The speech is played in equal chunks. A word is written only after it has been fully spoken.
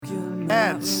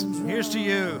Dads, here's to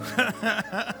you.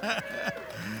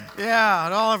 Yeah,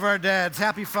 and all of our dads,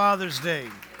 happy Father's Day.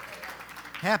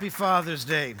 Happy Father's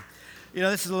Day. You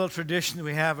know, this is a little tradition that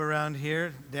we have around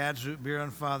here, Dad's Root Beer on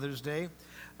Father's Day.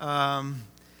 You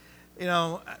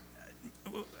know,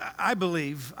 I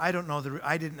believe, I don't know,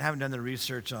 haven't done the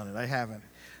research on it, I haven't.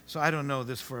 So I don't know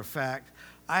this for a fact.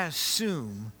 I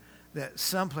assume that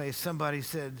someplace somebody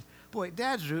said, boy,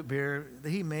 Dad's root beer that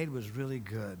he made was really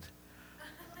good.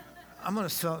 I'm going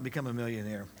to sell it and become a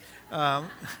millionaire. All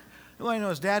I know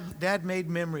is Dad made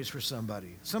memories for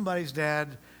somebody. Somebody's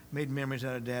dad made memories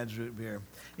out of Dad's root beer.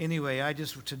 Anyway,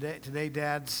 today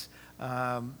Dads,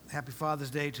 happy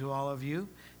Father's Day to all of you.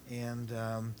 And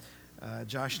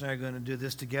Josh and I are going to do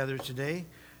this together today.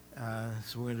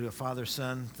 So we're going to do a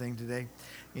father-son thing today.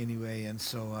 Anyway, and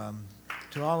so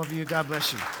to all of you, God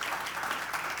bless you.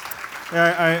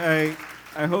 I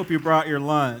hope you brought your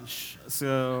lunch.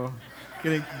 So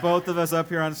getting both of us up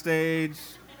here on stage.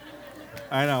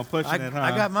 I know, pushing it, huh?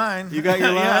 I got mine. You got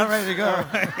your lunch? Yeah, I'm ready to go.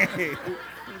 Right.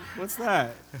 What's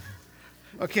that?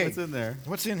 Okay. What's in there?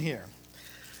 What's in here?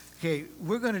 Okay,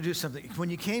 we're going to do something.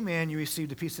 When you came in, you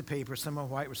received a piece of paper. Some are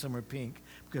white, some are pink,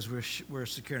 because we're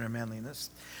secure in our manliness.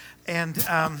 And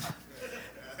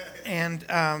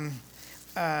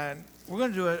we're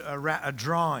going to do a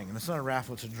drawing. And it's not a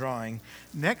raffle, it's a drawing.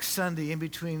 Next Sunday, in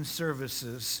between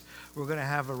services, we're going to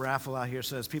have a raffle out here.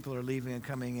 So as people are leaving and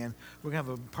coming in, we're going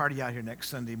to have a party out here next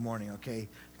Sunday morning, okay?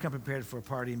 Come prepared for a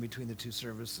party in between the two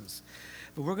services.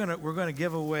 But we're going to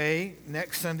give away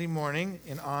next Sunday morning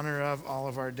in honor of all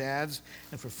of our dads.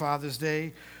 And for Father's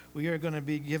Day, we are going to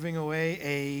be giving away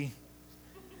a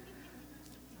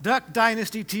Duck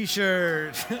Dynasty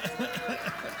t-shirt.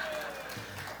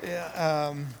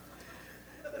 Yeah,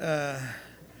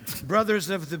 Brothers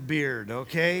of the Beard,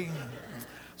 okay?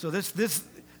 So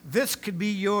this could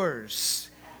be yours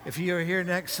if you are here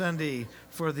next Sunday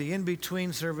for the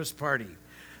in-between service party.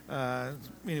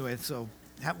 Anyway, so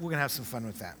we're going to have some fun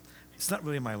with that. It's not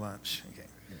really my lunch. Okay.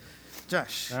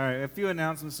 Josh. All right, a few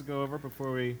announcements to go over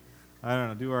before we,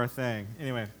 do our thing.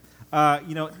 Anyway,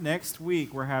 next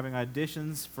week we're having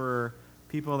auditions for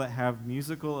people that have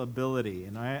musical ability,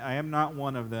 and I am not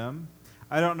one of them.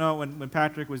 I don't know, when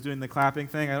Patrick was doing the clapping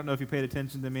thing, I don't know if you paid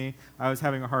attention to me. I was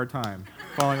having a hard time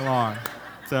following along.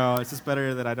 So it's just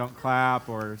better that I don't clap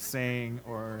or sing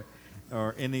or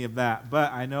any of that.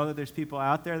 But I know that there's people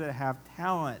out there that have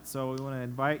talent, so we want to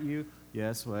invite you.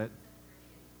 Yes, what?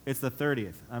 It's the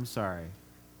 30th. I'm sorry.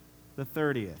 The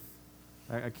 30th.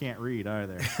 I can't read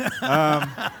either.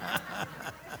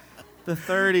 The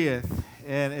 30th,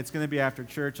 and it's going to be after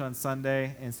church on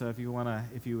Sunday. And so if you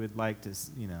would like to,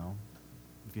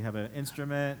 if you have an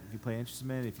instrument, if you play an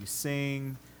instrument, if you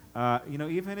sing,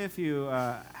 even if you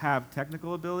have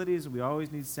technical abilities, we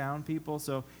always need sound people.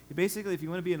 So basically, if you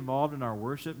want to be involved in our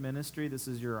worship ministry, this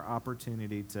is your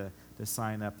opportunity to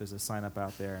sign up. There's a sign up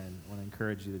out there, and I want to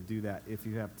encourage you to do that if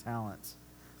you have talent.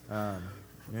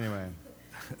 Anyway.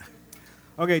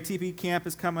 Okay, TP Camp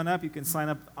is coming up. You can sign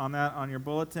up on that on your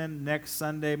bulletin. Next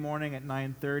Sunday morning at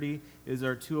 9:30 is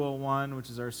our 201, which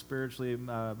is our spiritually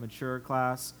mature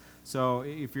class. So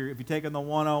if you're taking the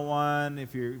 101,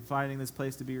 if you're finding this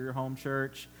place to be your home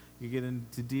church, you get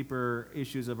into deeper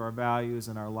issues of our values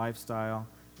and our lifestyle.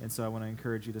 And so I want to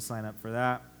encourage you to sign up for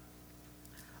that.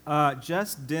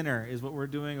 Just dinner is what we're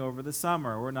doing over the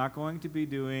summer. We're not going to be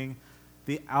doing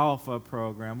the Alpha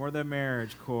program or the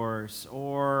marriage course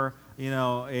or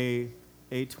a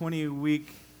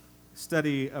 20-week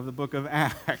study of the book of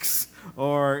Acts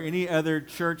or any other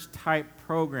church-type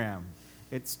program.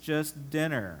 It's just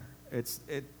dinner. It's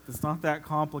not that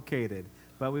complicated,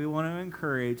 but we want to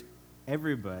encourage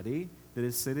everybody that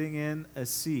is sitting in a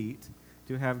seat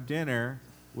to have dinner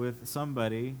with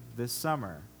somebody this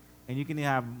summer. And you can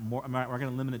have more. We're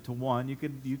going to limit it to one.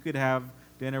 You could have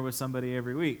dinner with somebody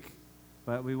every week.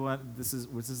 But this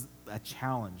is a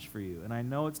challenge for you, and I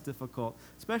know it's difficult,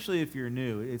 especially if you're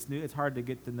new. It's hard to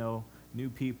get to know new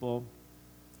people,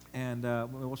 and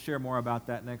we'll share more about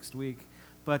that next week.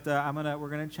 But we're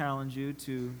gonna challenge you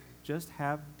to just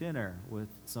have dinner with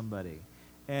somebody,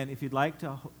 and if you'd like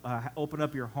to open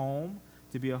up your home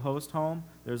to be a host home,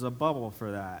 there's a bubble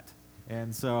for that,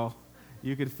 and so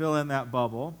you could fill in that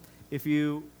bubble. If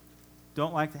you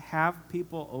don't like to have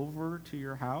people over to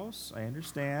your house, I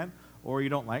understand. Or you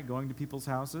don't like going to people's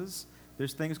houses,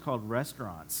 there's things called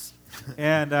restaurants.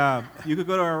 And you could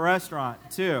go to a restaurant,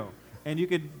 too. And you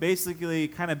could basically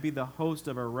kind of be the host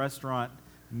of a restaurant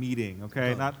meeting,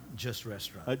 okay? No, not just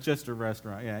restaurant. Just a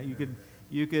restaurant, yeah. You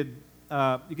could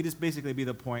just basically be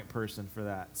the point person for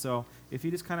that. So if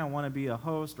you just kind of want to be a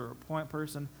host or a point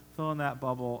person, fill in that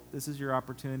bubble. This is your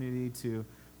opportunity to,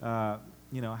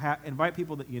 invite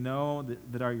people that you know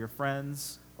that are your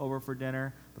friends over for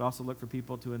dinner, but also look for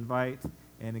people to invite.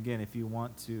 And again, if you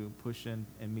want to push in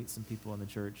and meet some people in the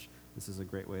church, this is a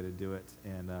great way to do it,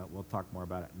 and we'll talk more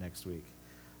about it next week.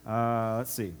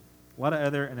 Let's see. A lot of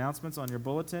other announcements on your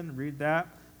bulletin. Read that.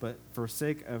 But for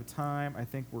sake of time, I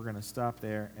think we're going to stop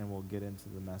there, and we'll get into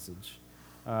the message.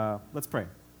 Let's pray.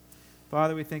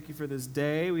 Father, we thank you for this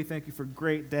day. We thank you for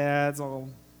great dads all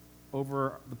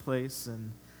over the place.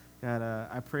 And God,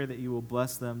 I pray that you will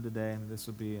bless them today, and this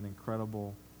will be an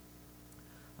incredible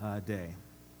day.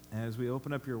 And as we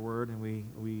open up your word and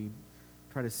we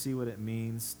try to see what it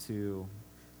means to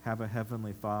have a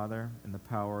heavenly Father and the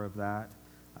power of that,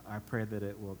 I pray that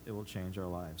it will change our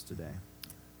lives today.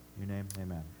 In your name,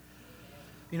 amen.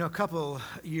 You know, a couple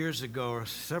years ago, or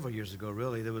several years ago,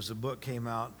 really, there was a book came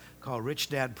out called Rich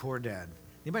Dad, Poor Dad.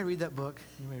 Anybody read that book?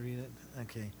 Anybody read it?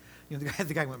 Okay. You know,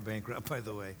 the guy went bankrupt, by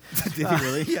the way. Did he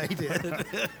really? Yeah, he did.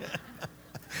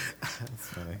 That's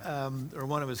funny. Or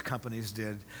one of his companies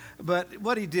did. But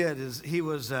what he did is he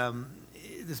was,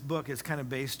 this book is kind of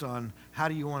based on how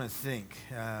do you want to think.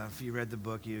 If you read the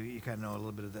book, you kind of know a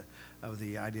little bit of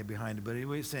the idea behind it. But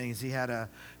what he's saying is he had a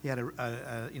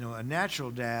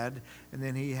natural dad, and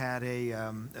then he had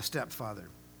a stepfather.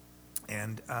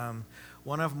 And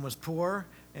one of them was poor,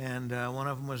 and one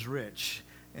of them was rich.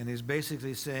 And he's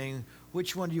basically saying,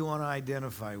 which one do you want to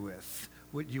identify with?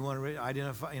 Do you want to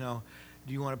identify, do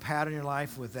you want to pattern your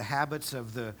life with the habits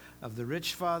of the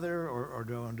rich father, or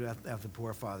do you want to have the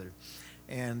poor father?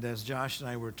 And as Josh and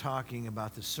I were talking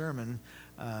about the sermon,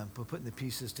 putting the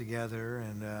pieces together,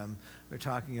 and we're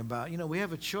talking about, we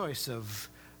have a choice of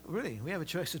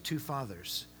two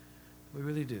fathers. We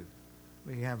really do.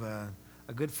 We have a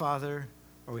good father,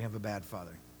 or we have a bad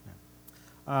father.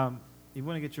 Yeah. You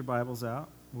want to get your Bibles out?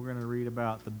 We're going to read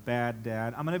about the bad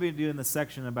dad. I'm going to be doing the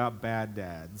section about bad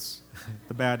dads.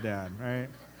 The bad dad,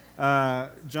 right?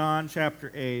 John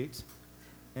chapter 8,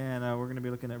 and we're going to be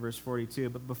looking at verse 42.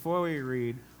 But before we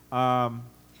read, I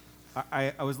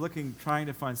was trying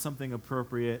to find something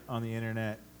appropriate on the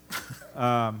internet.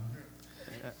 I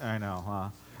know,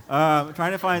 huh?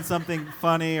 Trying to find something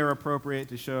funny or appropriate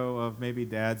to show of maybe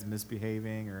dads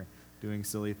misbehaving or doing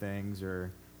silly things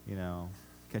or,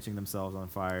 catching themselves on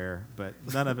fire, but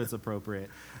none of it's appropriate.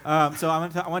 So I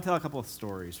want to tell a couple of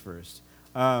stories first.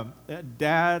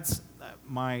 Dads,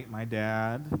 my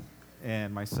dad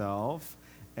and myself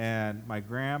and my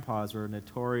grandpas were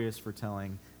notorious for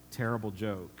telling terrible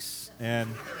jokes. And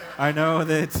I know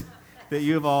that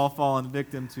you've all fallen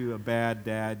victim to a bad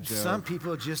dad joke. Some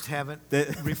people just haven't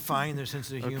refined their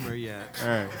sense of humor yet. All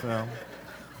right,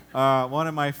 so one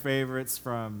of my favorites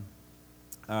from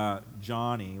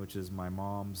Johnny, which is my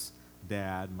mom's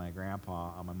dad, my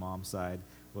grandpa on my mom's side,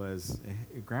 was,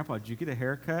 hey, Grandpa, did you get a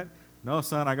haircut? No,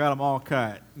 son, I got them all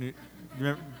cut.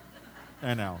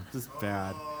 I know, just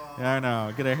bad. Yeah, I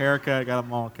know, get a haircut, got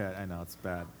them all cut. I know, it's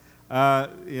bad.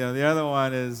 The other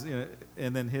one is,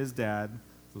 and then his dad,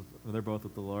 they're both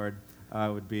with the Lord,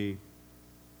 would be,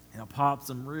 Pops,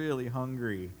 I'm really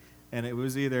hungry. And it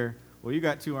was either, well, you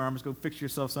got 2 arms, go fix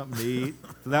yourself something to eat.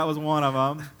 So that was one of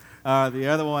them. The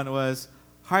other one was,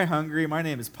 hi, hungry, my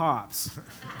name is Pops.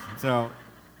 So,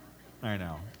 I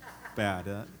know, bad.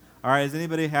 All right, does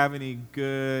anybody have any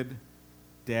good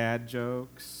dad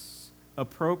jokes?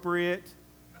 Appropriate,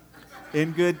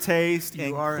 in good taste, You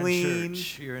and are clean, in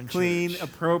church. You're in clean, church.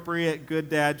 Appropriate, good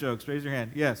dad jokes. Raise your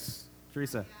hand. Yes,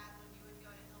 Teresa.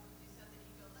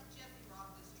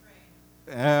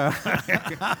 Yeah,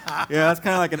 that's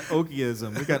kind of like an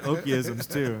Okiism. We got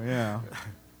Okiisms too. Yeah.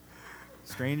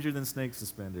 Stranger than snake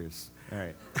suspenders. All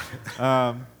right.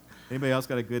 Anybody else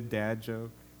got a good dad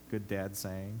joke? Good dad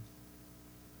saying?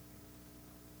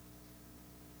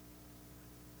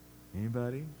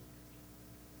 Anybody?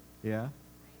 Yeah.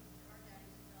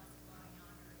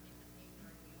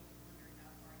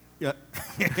 Yeah.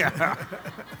 Yeah.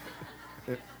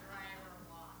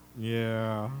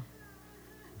 Yeah.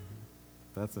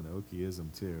 That's an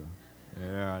Okiism too.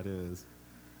 Yeah, it is.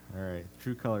 All right.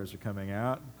 True colors are coming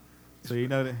out. So you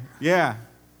know that, yeah.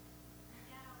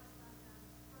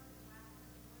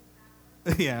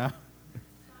 Yeah.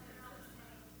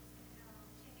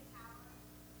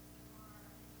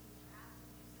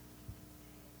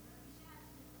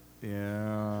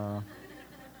 Yeah.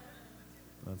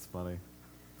 That's funny.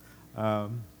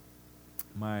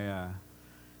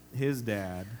 His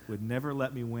dad would never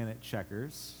let me win at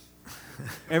checkers.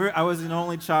 I was an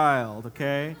only child,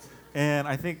 okay? And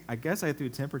I guess I threw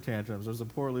temper tantrums. I was a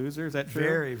poor loser. Is that true?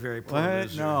 Very, very poor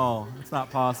loser. No, it's not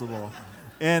possible.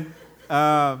 And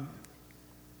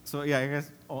So yeah, I guess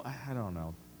I don't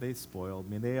know. They spoiled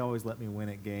me. They always let me win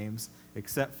at games,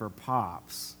 except for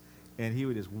Pops, and he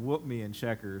would just whoop me in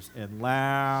checkers and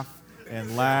laugh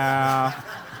and laugh,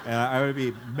 and I would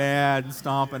be mad and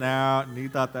stomping out, and he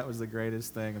thought that was the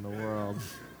greatest thing in the world,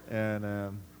 and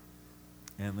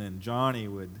then Johnny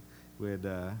would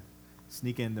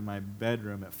sneak into my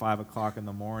bedroom at 5 o'clock in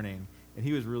the morning, and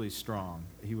he was really strong.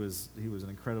 He was an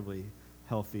incredibly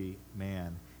healthy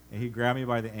man. And he'd grab me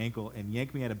by the ankle and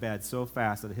yank me out of bed so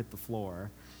fast that it hit the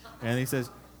floor. And he says,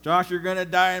 "Josh, you're going to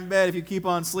die in bed if you keep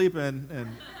on sleeping." And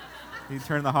he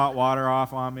turned the hot water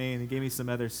off on me, and he gave me some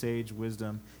other sage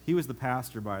wisdom. He was the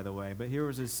pastor, by the way, but here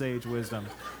was his sage wisdom.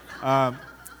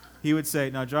 He would say,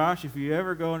 "Now, Josh, if you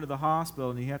ever go into the hospital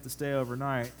and you have to stay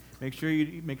overnight, make sure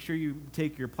you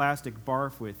take your plastic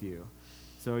barf with you,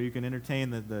 so you can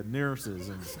entertain the nurses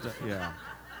and stuff."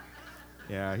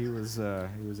 Yeah, he was a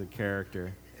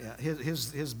character. Yeah,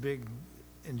 his big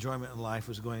enjoyment in life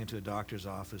was going into a doctor's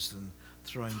office and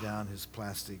throwing down his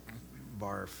plastic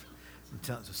barf and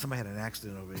telling somebody had an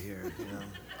accident over here.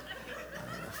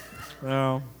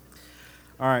 Well,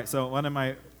 all right. So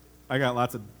I got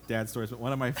lots of dad stories, but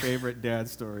one of my favorite dad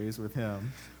stories with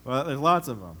him. Well, there's lots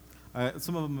of them.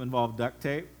 Some of them involve duct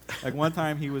tape. Like one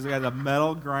time he had a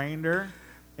metal grinder,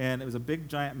 and it was a big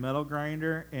giant metal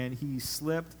grinder, and he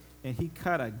slipped and he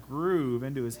cut a groove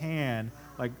into his hand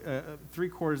like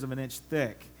 3/4 of an inch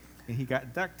thick, and he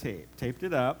got duct tape, taped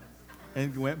it up,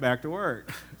 and went back to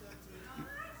work.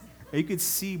 You could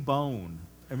see bone.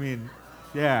 I mean,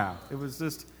 yeah, it was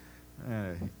just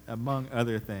among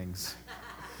other things.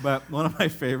 But one of my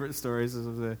favorite stories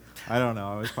is, I don't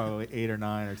know, I was probably 8 or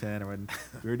 9 or 10, when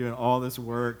we were doing all this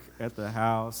work at the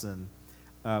house, and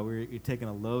we were taking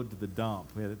a load to the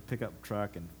dump. We had a pickup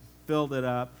truck and filled it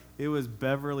up. It was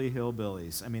Beverly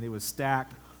Hillbillies. I mean, it was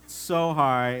stacked so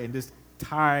high and just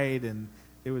tied, and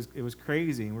it was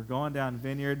crazy. And we're going down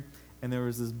Vineyard, and there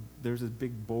was this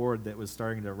big board that was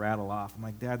starting to rattle off. I'm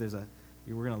like, "Dad,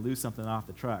 we're going to lose something off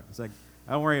the truck." It's like,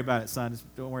 "Don't worry about it, son. Just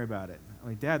don't worry about it." I'm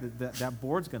like, "Dad, that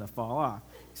board's going to fall off."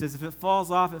 He says, "If it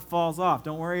falls off, it falls off.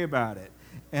 Don't worry about it."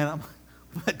 And I'm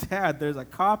like, "But Dad, there's a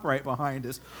cop right behind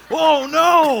us." "Oh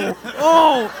no!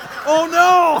 Oh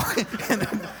no!"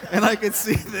 and I could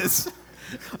see this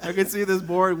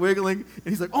board wiggling, and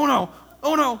he's like, "Oh no!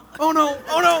 Oh no! Oh no!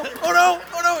 Oh no! Oh no!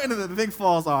 Oh no!" And then the thing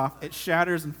falls off. It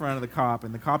shatters in front of the cop,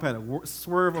 and the cop had to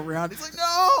swerve around. He's like,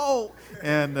 "No!"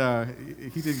 And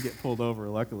he didn't get pulled over,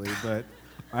 luckily, but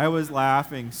I was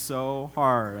laughing so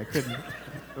hard. I couldn't.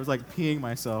 I was like peeing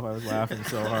myself. I was laughing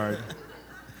so hard.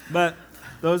 But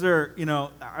those are,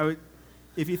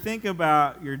 if you think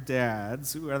about your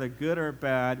dads, whether good or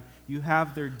bad, you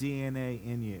have their DNA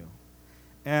in you.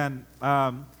 And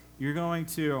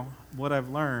what I've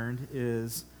learned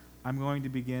is I'm going to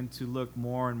begin to look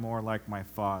more and more like my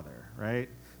father, right?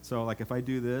 So like if I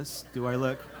do this, do I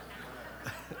look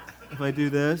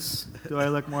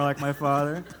more like my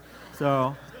father?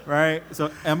 So, right?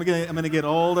 So I'm gonna get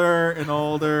older and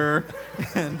older,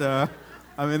 and I'm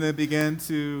gonna begin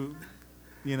to,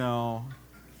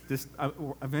 eventually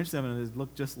I'm gonna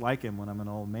look just like him when I'm an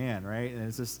old man, right? And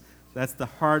it's just that's the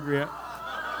hard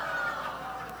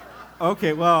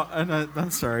Okay, well, I'm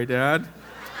sorry, Dad.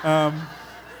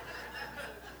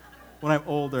 When I'm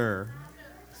older,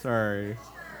 sorry.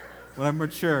 When I'm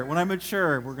mature,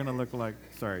 we're gonna look like.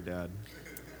 Sorry, Dad.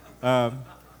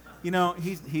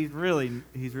 He's really.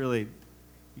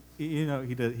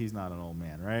 He's not an old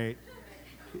man, right?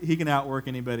 He can outwork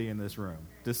anybody in this room,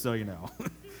 just so you know.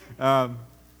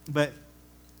 But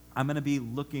I'm gonna be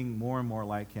looking more and more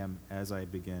like him as I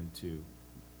begin to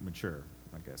mature,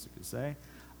 I guess you could say.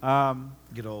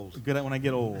 Get old. Good at when I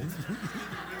get old.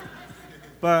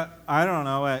 But I don't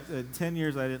know. At 10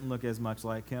 years, I didn't look as much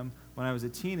like him. When I was a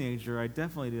teenager, I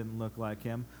definitely didn't look like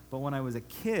him. But when I was a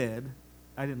kid,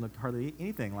 I didn't look hardly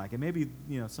anything like him. Maybe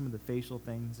some of the facial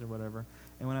things or whatever.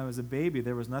 And when I was a baby,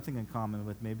 there was nothing in common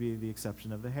with maybe the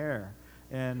exception of the hair.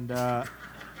 And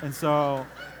so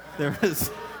there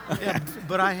was. Yeah,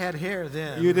 but I had hair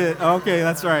then. You did. Okay,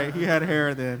 that's right. He had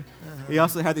hair then. Uh-huh. He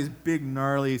also had these big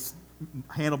gnarly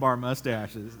handlebar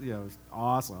mustaches. It was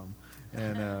awesome.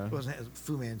 And it wasn't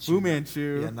Fu Manchu. Fu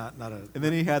Manchu. Yeah, not a. And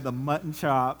then he had the mutton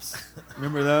chops.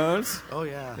 Remember those? Oh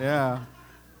yeah. Yeah.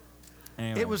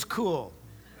 Anyway. It was cool.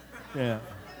 Yeah.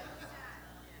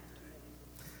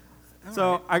 All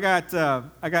so right.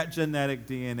 I got genetic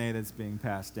DNA that's being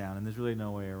passed down, and there's really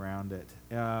no way around it.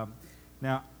 Now,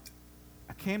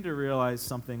 I came to realize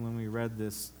something when we read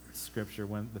this scripture,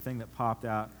 when the thing that popped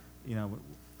out,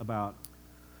 about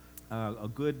a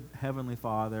good heavenly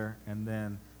Father, and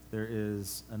then there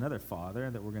is another Father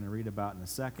that we're going to read about in a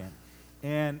second.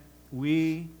 and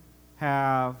we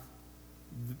have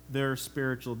their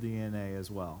spiritual DNA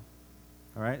as well.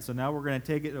 All right, so now we're going to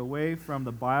take it away from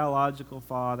the biological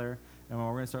father, and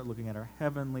we're going to start looking at our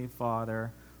heavenly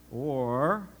Father,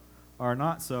 or our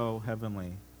not so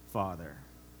heavenly Father.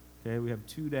 Okay, we have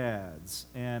two dads.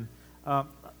 And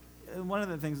one of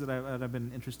the things that I've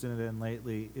been interested in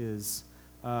lately is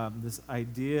this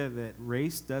idea that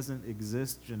race doesn't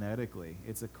exist genetically.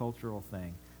 It's a cultural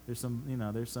thing. There's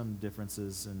some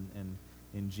differences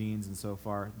in genes and so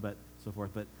forth, but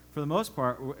for the most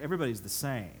part, everybody's the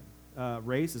same.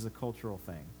 Race is a cultural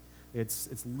thing.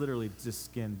 It's literally just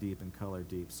skin deep and color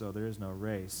deep, so there is no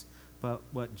race. But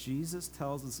what Jesus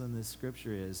tells us in this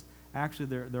scripture is, actually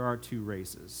there are two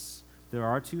races. There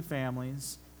are two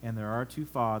families, and there are two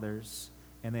fathers,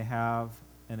 and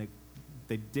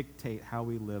they dictate how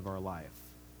we live our life.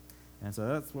 And so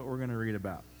that's what we're going to read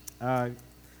about.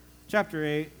 Chapter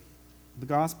 8, the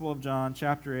Gospel of John,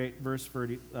 chapter 8, verse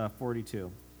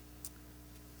 42.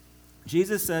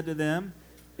 Jesus said to them,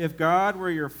 "If God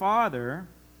were your Father,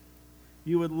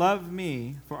 you would love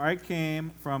me, for I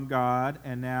came from God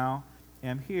and now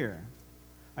am here.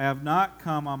 I have not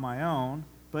come on my own,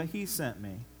 but he sent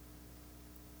me.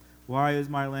 Why is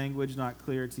my language not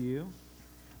clear to you?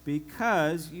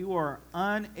 Because you are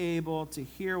unable to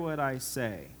hear what I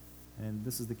say." And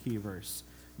this is the key verse.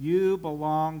 "You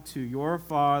belong to your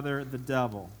father, the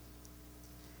devil,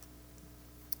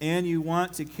 and you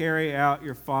want to carry out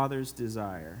your father's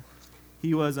desire.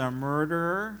 He was a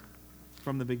murderer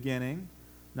from the beginning,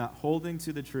 not holding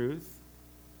to the truth,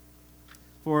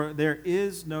 for there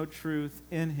is no truth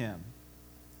in him.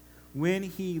 When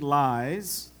he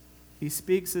lies, he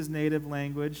speaks his native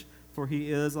language, for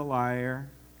he is a liar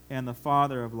and the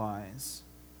father of lies.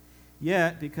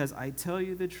 Yet, because I tell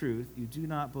you the truth, you do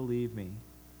not believe me.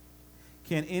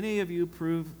 Can any of you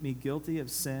prove me guilty of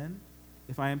sin?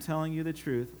 If I am telling you the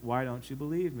truth, why don't you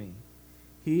believe me?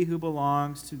 He who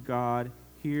belongs to God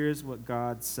hears what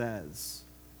God says.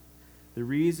 The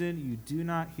reason you do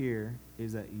not hear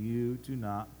is that you do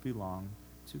not belong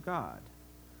to God."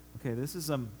 Okay, this is,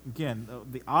 again,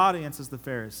 the audience is the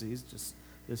Pharisees, just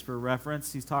for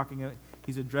reference.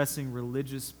 He's addressing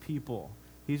religious people.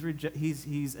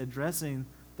 He's addressing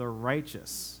the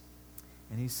righteous.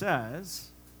 And he says,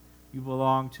 "You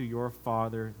belong to your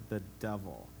father, the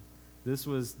devil."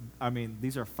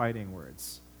 These are fighting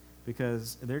words.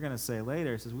 Because they're going to say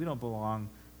later, it says, we don't belong,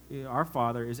 our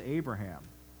father is Abraham.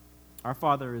 Our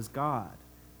father is God.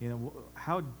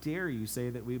 How dare you say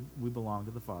that we belong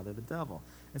to the father, the devil?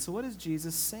 And so what is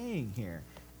Jesus saying here?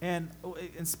 And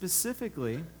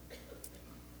specifically,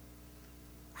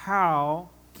 how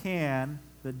can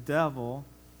the devil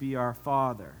be our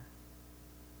father?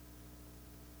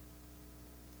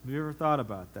 Have you ever thought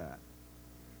about that?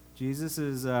 Jesus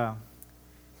is...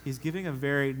 He's giving a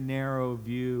very narrow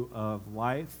view of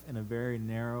life and a very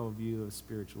narrow view of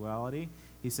spirituality.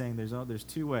 He's saying there's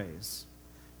two ways.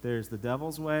 There's the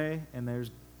devil's way and there's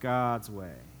God's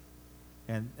way.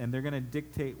 And they're going to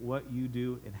dictate what you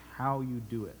do and how you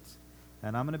do it.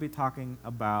 And I'm going to be talking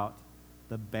about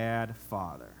the bad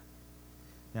father.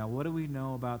 Now, what do we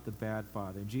know about the bad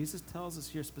father? Jesus tells us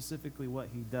here specifically what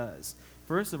he does.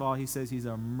 First of all, he says he's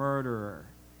a murderer.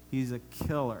 He's a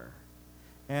killer.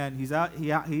 And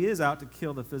he is out to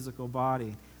kill the physical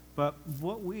body. But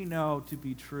what we know to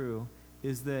be true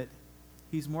is that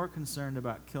he's more concerned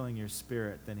about killing your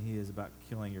spirit than he is about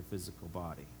killing your physical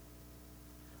body.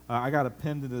 I got a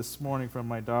pin to this morning from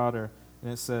my daughter,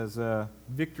 and it says,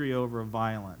 victory over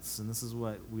violence. And this is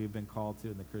what we've been called to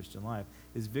in the Christian life,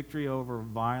 is victory over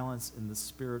violence in the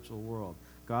spiritual world.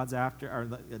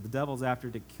 The devil's after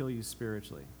to kill you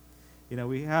spiritually.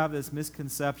 We have this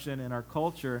misconception in our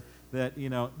culture that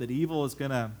that evil is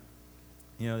gonna,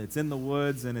 it's in the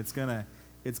woods and it's gonna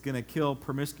kill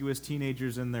promiscuous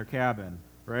teenagers in their cabin,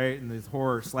 right? In these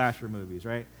horror slasher movies,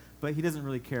 right? But he doesn't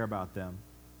really care about them.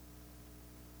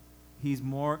 He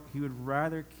would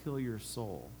rather kill your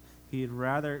soul. He'd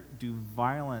rather do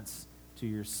violence to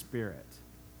your spirit.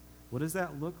 What does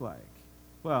that look like?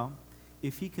 Well,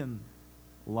 if he can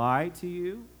lie to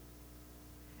you,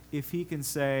 if he can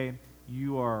say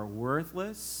you are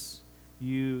worthless,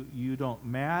 you don't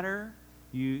matter,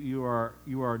 you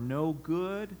are no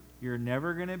good, you're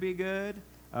never going to be good.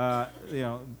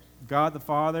 God the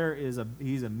Father he's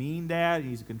a mean dad,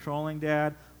 he's a controlling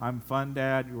dad. I'm fun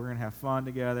dad. We're going to have fun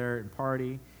together and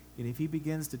party. And if he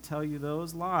begins to tell you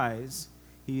those lies,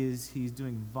 he's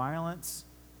doing violence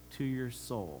to your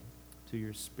soul, to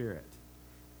your spirit.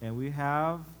 And we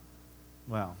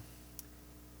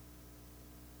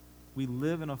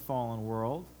live in a fallen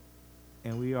world,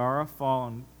 and we are a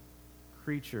fallen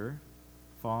creature,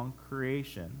 fallen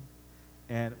creation,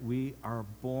 and we are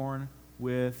born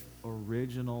with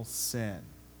original sin.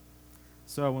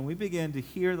 So when we begin to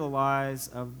hear the lies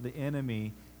of the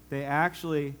enemy,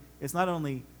 it's not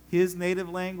only his native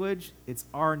language, it's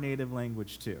our native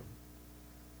language too.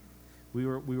 We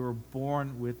were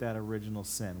born with that original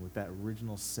sin, with that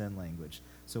original sin language.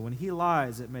 So when he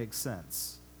lies, it makes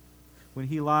sense. When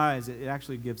he lies, it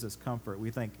actually gives us comfort.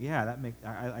 We think, yeah,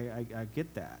 I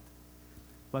get that.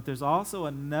 But there's also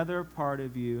another part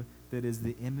of you that is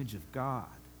the image of God.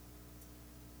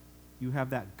 You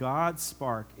have that God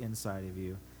spark inside of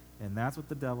you, and that's what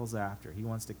the devil's after. He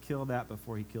wants to kill that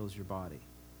before he kills your body.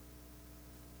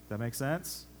 Does that make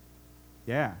sense?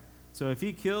 Yeah. So if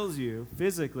he kills you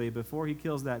physically before he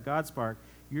kills that God spark,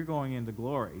 you're going into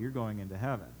glory. You're going into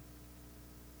heaven.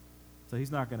 So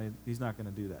he's not going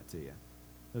to do that to you.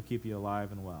 He'll keep you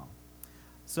alive and well.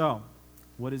 So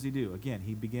what does he do? Again,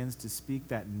 he begins to speak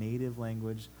that native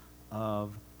language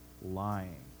of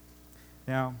lying.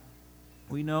 Now,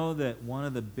 we know that one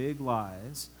of the big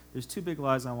lies, there's two big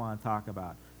lies I want to talk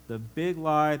about. The big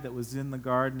lie that was in the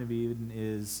Garden of Eden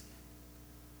is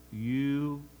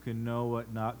you can know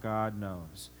what not God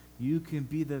knows. You can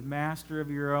be the master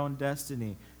of your own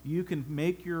destiny. You can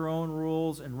make your own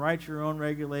rules and write your own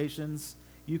regulations.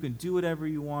 You can do whatever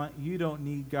you want. You don't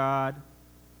need God.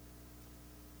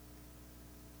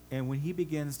 And when he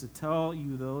begins to tell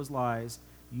you those lies,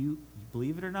 you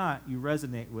believe it or not, you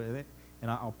resonate with it,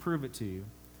 and I'll prove it to you.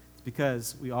 It's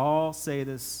because we all say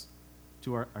this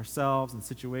to ourselves in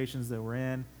situations that we're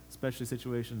in, especially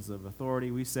situations of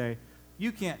authority. We say,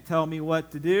 you can't tell me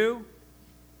what to do.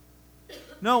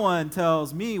 No one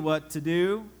tells me what to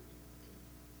do.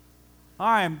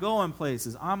 I am going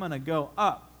places. I'm going to go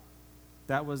up.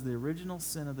 That was the original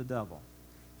sin of the devil.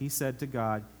 He said to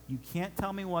God, you can't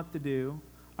tell me what to do.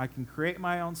 I can create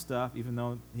my own stuff, even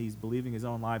though he's believing his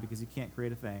own lie because he can't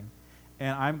create a thing.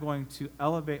 And I'm going to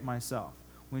elevate myself.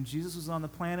 When Jesus was on the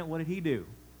planet, what did he do?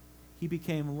 He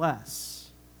became less.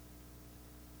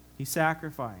 He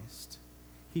sacrificed.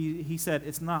 He said,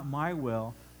 it's not my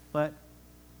will, but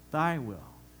thy will,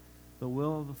 the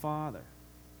will of the Father.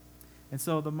 And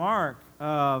so the mark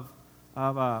of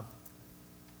a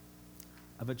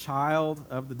child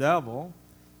of the devil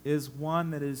is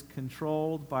one that is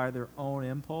controlled by their own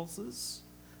impulses.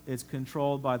 It's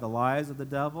controlled by the lies of the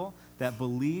devil, that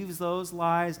believes those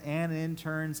lies and in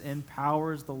turn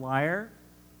empowers the liar.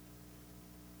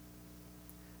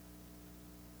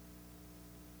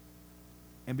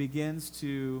 And begins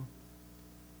to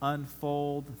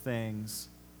unfold things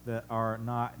that are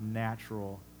not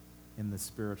natural in the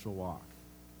spiritual walk,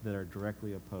 that are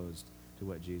directly opposed to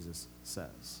what Jesus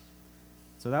says.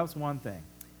 So that was one thing.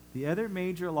 The other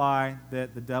major lie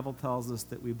that the devil tells us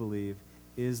that we believe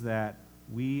is that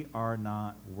we are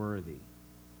not worthy.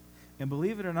 And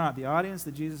believe it or not, the audience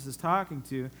that Jesus is talking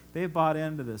to, they've bought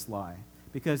into this lie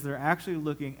because they're actually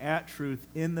looking at truth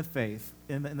in the face.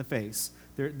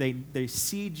 They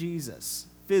see Jesus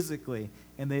physically,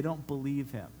 and they don't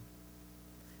believe him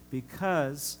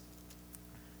because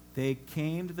they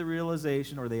came to the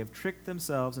realization, or they have tricked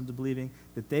themselves into believing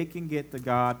that they can get to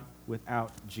God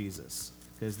without Jesus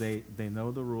because they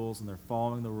know the rules and they're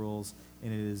following the rules,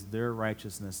 and it is their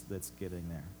righteousness that's getting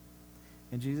there.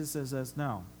 And Jesus says,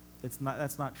 no,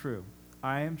 that's not true.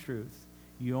 I am truth.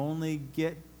 You only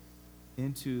get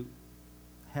into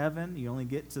heaven, you only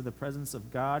get to the presence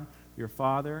of God, your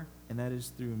Father, and that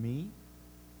is through me.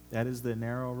 That is the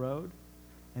narrow road.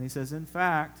 And he says, in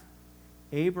fact,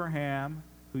 Abraham,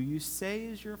 who you say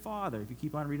is your father, if you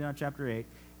keep on reading on chapter 8,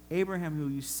 Abraham, who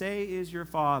you say is your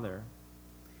father,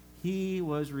 he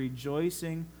was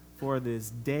rejoicing for this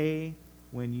day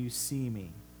when you see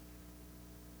me.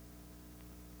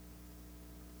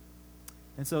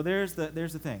 And so there's the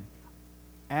thing.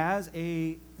 Are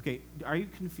you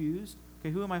confused?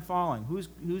 Okay, who am I following?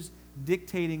 Who's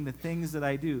dictating the things that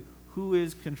I do? Who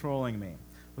is controlling me?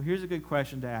 Well, here's a good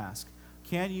question to ask.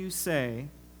 Can you say,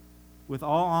 with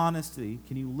all honesty,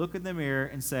 can you look in the mirror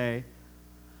and say,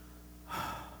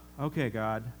 okay,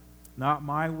 God, not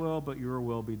my will, but your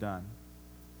will be done?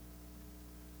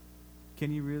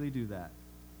 Can you really do that?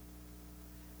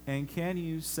 And can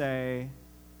you say,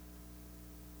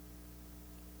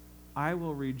 I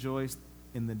will rejoice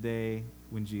in the day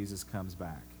when Jesus comes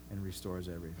back and restores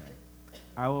everything?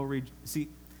 See,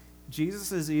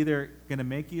 Jesus is either going to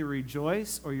make you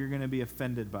rejoice or you're going to be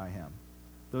offended by him.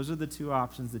 Those are the two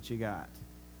options that you got.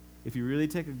 If you really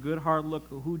take a good hard look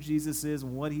at who Jesus is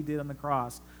and what he did on the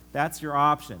cross, that's your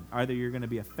option. Either you're going to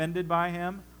be offended by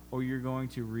him or you're going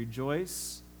to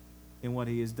rejoice in what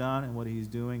he has done and what he's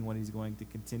doing, what he's going to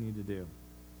continue to do.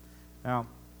 Now,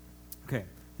 Okay,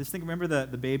 just remember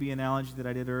the baby analogy that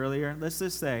I did earlier? Let's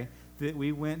just say that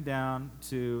we went down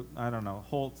to, I don't know,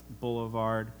 Holt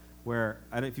Boulevard, where,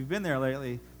 if you've been there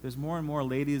lately, there's more and more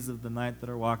ladies of the night that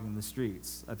are walking the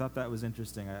streets. I thought that was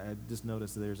interesting. I just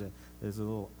noticed that there's a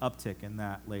little uptick in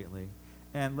that lately.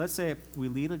 And let's say we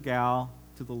lead a gal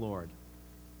to the Lord.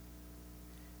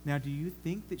 Now, do you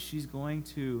think that she's going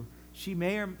to, she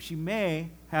may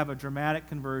have a dramatic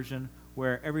conversion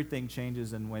where everything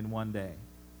changes in one day.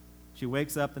 She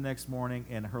wakes up the next morning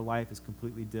and her life is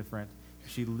completely different.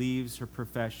 She leaves her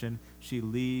profession. She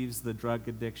leaves the drug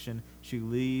addiction. She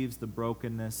leaves the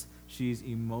brokenness. She's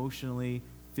emotionally,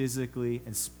 physically,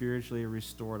 and spiritually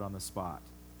restored on the spot.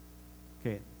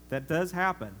 Okay, that does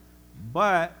happen.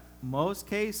 But most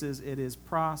cases, it is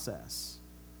process.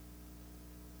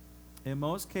 In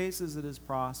most cases, it is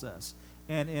process.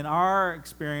 And in our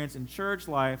experience in church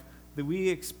life, that we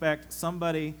expect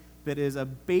somebody that is a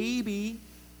baby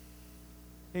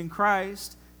in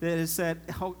Christ that has said,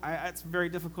 oh, it's very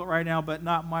difficult right now, but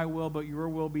not my will, but your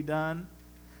will be done.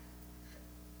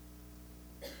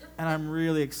 And I'm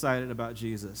really excited about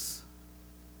Jesus.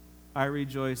 I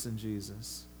rejoice in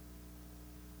Jesus.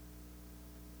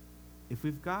 If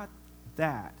we've got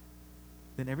that,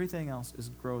 then everything else is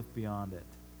growth beyond it.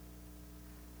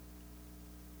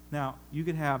 Now, you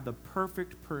could have the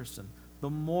perfect person, the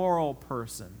moral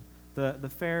person,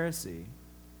 the Pharisee,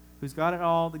 who's got it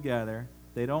all together.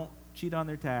 They don't cheat on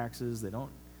their taxes. They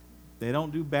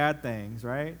don't do bad things,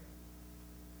 right?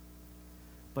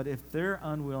 But if they're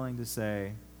unwilling to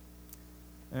say,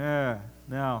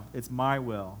 no, it's my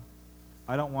will.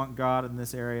 I don't want God in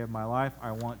this area of my life.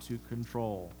 I want to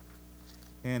control.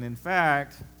 And in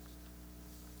fact,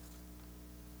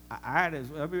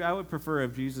 I would prefer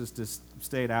if Jesus just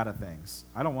stayed out of things.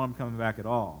 I don't want him coming back at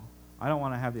all. I don't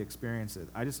want to have the experiences.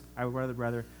 I would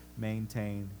rather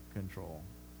maintain control.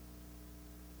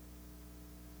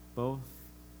 Both.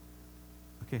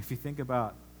 Okay, if you think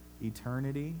about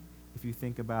eternity, if you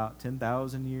think about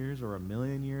 10,000 years or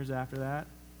 1,000,000 years after that,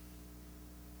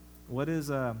 what is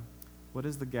the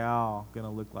gal going to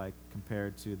look like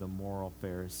compared to the moral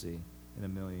Pharisee in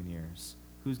 1,000,000 years?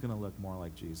 Who's going to look more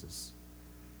like Jesus?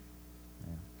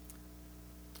 Yeah.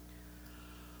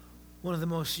 One of the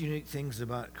most unique things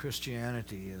about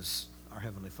Christianity is our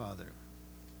Heavenly Father.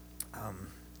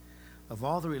 Of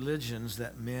all the religions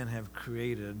that men have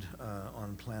created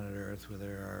on planet Earth, where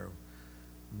there are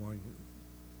more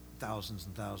thousands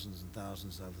and thousands and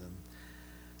thousands of them,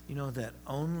 you know that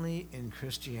only in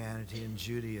Christianity and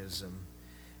Judaism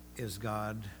is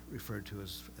God referred to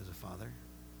as a father.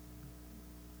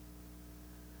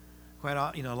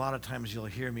 A lot of times you'll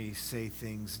hear me say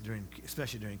things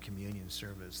especially during communion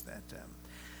service, that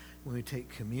when we take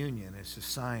communion, it's a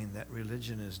sign that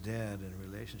religion is dead and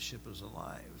relationship is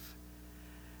alive.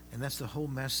 And that's the whole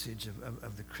message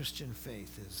of the Christian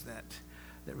faith, is that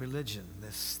religion,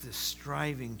 this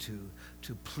striving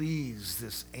to please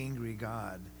this angry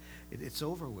God, it's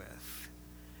over with.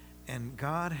 And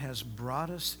God has brought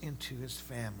us into his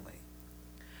family.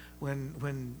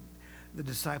 When the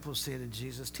disciples say to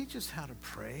Jesus, teach us how to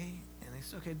pray, and he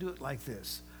said, okay, do it like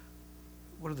this.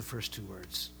 What are the first two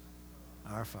words?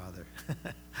 Our Father.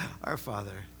 Our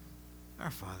Father.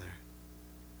 Our Father.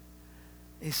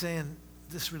 He's saying,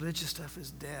 this religious stuff is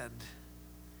dead.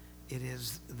 It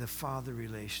is the father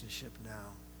relationship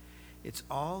now. It's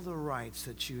all the rights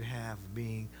that you have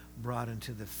being brought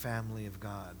into the family of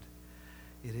God.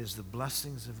 It is the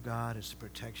blessings of God. It's the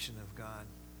protection of God.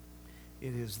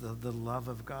 It is the love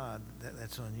of God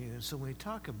that's on you. And so when we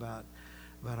talk about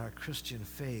our Christian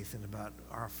faith and about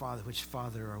our Father, which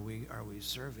Father are we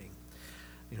serving?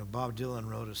 You know, Bob Dylan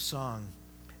wrote a song.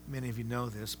 Many of you know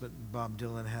this, but Bob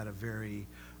Dylan had a very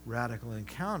radical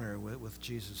encounter with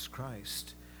Jesus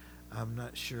Christ. I'm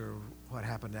not sure what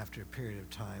happened after a period of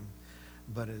time,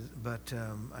 but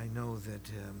I know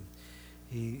that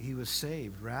he was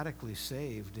saved, radically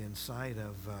saved, inside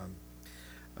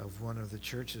of one of the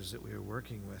churches that we were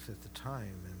working with at the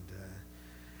time. And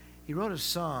he wrote a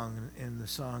song, and the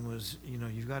song was,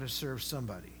 you've got to serve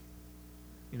somebody.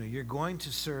 You're going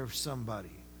to serve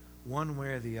somebody, one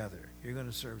way or the other. You're going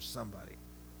to serve somebody.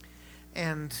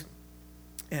 And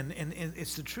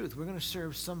it's the truth. We're going to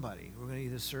serve somebody. We're going to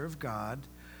either serve God,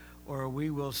 or we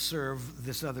will serve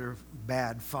this other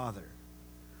bad father.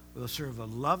 We'll serve a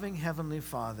loving heavenly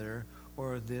Father,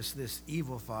 or this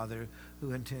evil father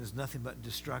who intends nothing but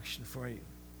destruction for you.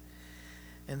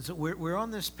 And so we're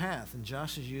on this path, and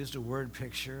Josh has used a word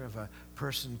picture of a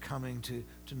person coming to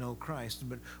know Christ,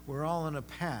 but we're all on a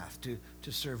path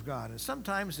to serve God. And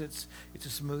sometimes it's a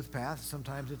smooth path,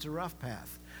 sometimes it's a rough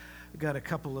path. We've got a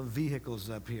couple of vehicles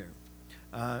up here.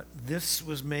 This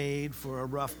was made for a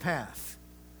rough path.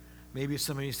 Maybe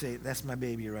some of you say, that's my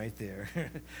baby right there.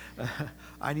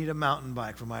 I need a mountain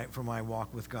bike for my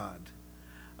walk with God.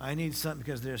 I need something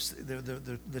because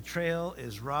the trail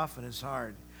is rough and it's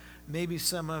hard. Maybe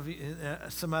some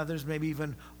others, maybe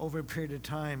even over a period of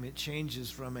time, it changes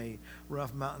from a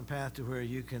rough mountain path to where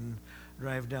you can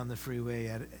drive down the freeway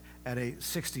at a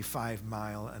 65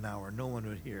 mile an hour. No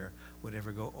one would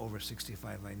ever go over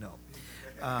 65, I know.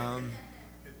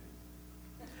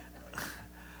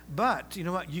 But you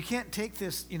know what? You can't take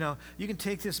this. You can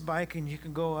take this bike and you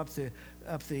can go up the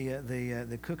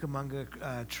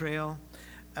Cucamonga Trail.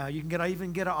 You can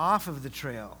even get off of the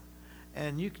trail,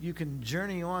 and you can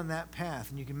journey on that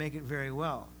path, and you can make it very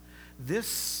well.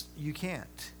 This you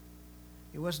can't.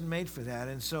 It wasn't made for that,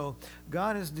 and so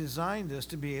God has designed us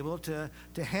to be able to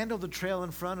handle the trail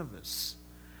in front of us.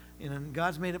 And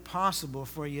God's made it possible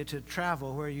for you to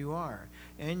travel where you are.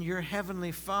 And your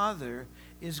Heavenly Father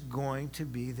is going to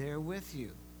be there with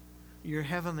you. Your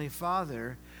Heavenly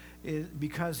Father,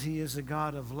 because He is a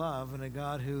God of love and a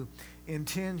God who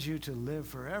intends you to live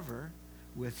forever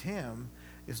with Him,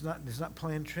 is not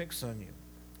playing tricks on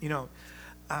you.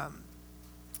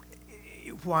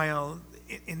 While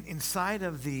inside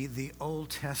of the Old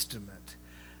Testament,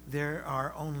 there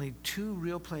are only two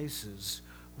real places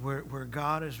where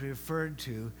God is referred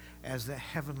to as the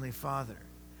Heavenly Father.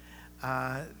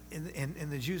 And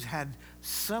the Jews had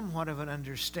somewhat of an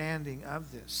understanding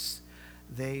of this.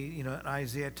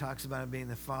 Isaiah talks about him being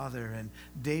the Father, and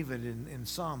David in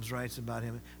Psalms writes about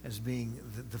him as being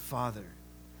the Father.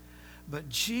 But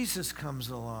Jesus comes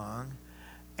along,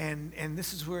 and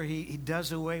this is where he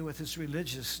does away with this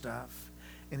religious stuff,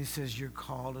 and he says, you're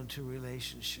called into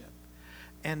relationship.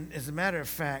 And as a matter of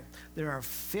fact, there are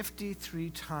 53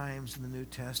 times in the New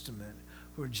Testament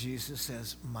where Jesus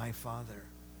says, my Father,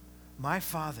 my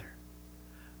Father,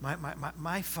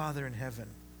 my Father in heaven.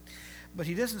 But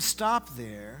he doesn't stop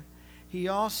there. He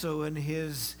also, in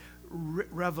his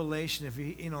revelation,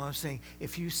 I'm saying,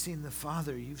 if you've seen the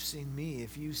Father, you've seen me.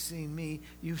 If you've seen me,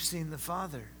 you've seen the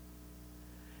Father.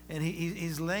 And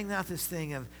he's laying out this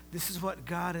thing of, this is what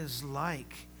God is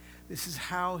like. This is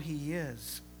how he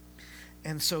is.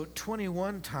 And so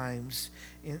 21 times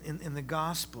in the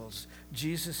Gospels,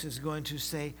 Jesus is going to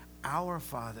say, our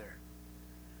Father.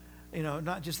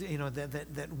 Not just,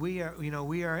 that we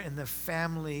are in the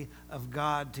family of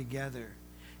God together.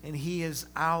 And he is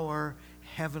our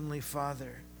Heavenly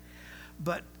Father.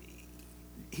 But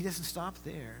he doesn't stop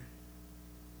there.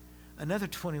 Another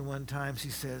 21 times he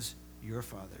says, your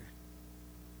Father.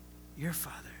 Your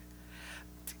Father.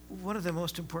 One of the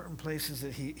most important places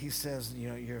that he says,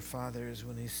 your Father, is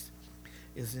when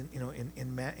is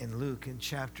in Luke in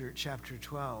chapter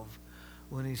 12,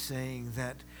 when he's saying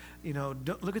that,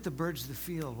 don't look at the birds of the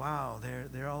field. Wow,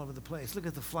 they're all over the place. Look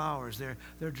at the flowers.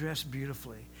 They're dressed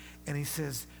beautifully. And he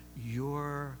says,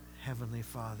 your Heavenly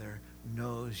Father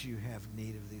knows you have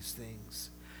need of these things.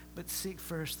 But seek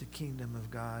first the kingdom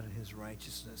of God and his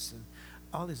righteousness, and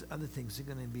all these other things are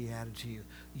going to be added to you.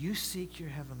 You seek your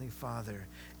Heavenly Father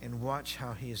and watch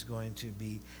how he is going to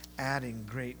be adding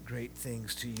great, great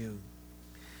things to you.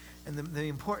 And the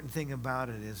important thing about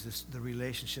it is the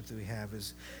relationship that we have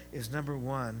is number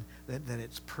one, that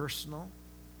it's personal,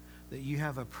 that you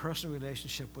have a personal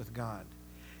relationship with God.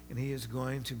 And he's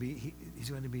going to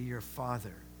be your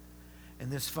Father. And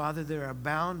this Father, there are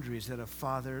boundaries that a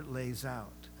father lays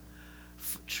out.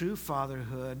 True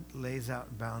fatherhood lays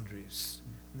out boundaries.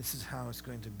 And this is how it's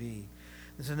going to be.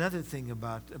 There's another thing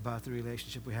about the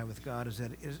relationship we have with God is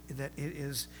that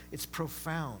it's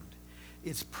profound.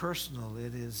 It's personal.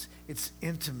 It's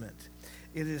intimate.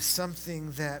 It is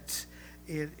something that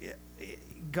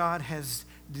God has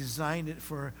designed it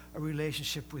for a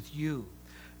relationship with you.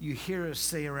 You hear us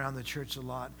say around the church a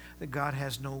lot that God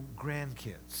has no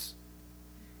grandkids.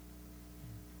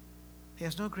 He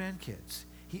has no grandkids.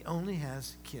 He only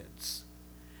has kids.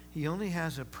 He only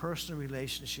has a personal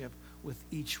relationship with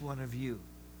each one of you.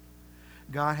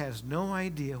 God has no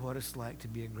idea what it's like to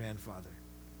be a grandfather.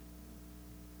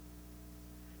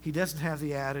 He doesn't have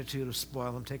the attitude of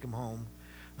spoil them, take them home.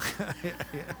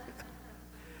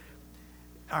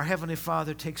 Our Heavenly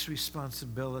Father takes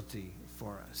responsibility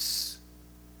for us.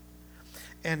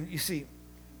 And you see,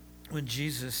 when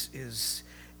Jesus is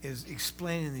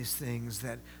explaining these things,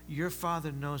 that your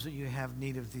Father knows that you have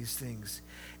need of these things.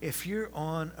 If you're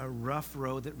on a rough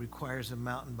road that requires a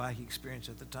mountain bike experience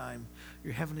at the time,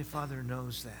 your Heavenly Father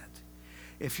knows that.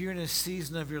 If you're in a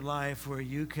season of your life where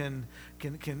you can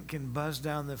buzz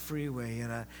down the freeway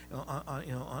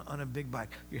on a big bike,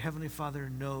 your Heavenly Father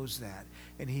knows that,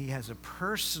 and he has a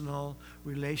personal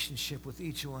relationship with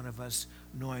each one of us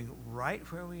knowing right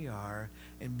where we are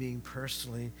and being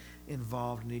personally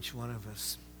involved in each one of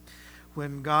us.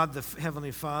 When God the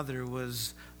Heavenly Father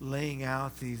was laying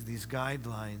out these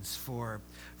guidelines for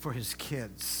his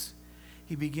kids,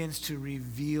 he begins to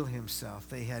reveal himself.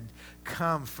 They had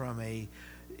come from the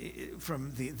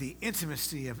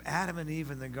intimacy of Adam and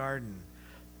Eve in the garden,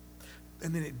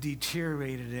 and then it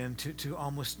deteriorated into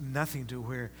almost nothing, to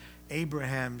where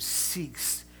Abraham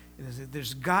seeks.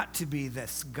 There's got to be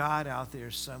this God out there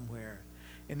somewhere.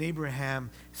 And Abraham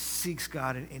seeks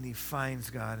God, and he finds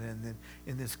God. And then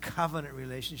in this covenant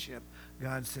relationship,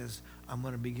 God says, I'm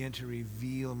going to begin to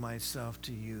reveal myself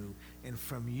to you. And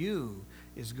from you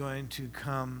is going to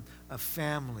come a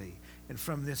family. And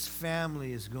from this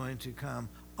family is going to come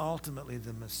ultimately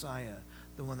the Messiah,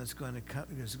 the one that's going to come,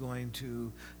 is going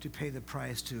to pay the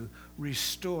price to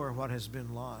restore what has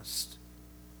been lost.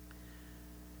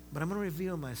 But I'm going to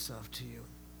reveal myself to you.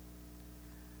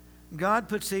 God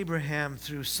puts Abraham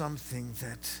through something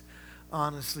that,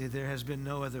 honestly, there has been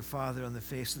no other father on the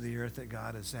face of the earth that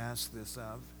God has asked this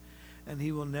of, and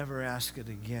he will never ask it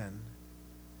again.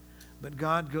 But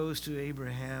God goes to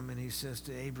Abraham, and he says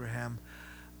to Abraham,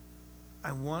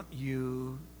 I want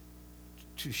you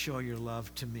to show your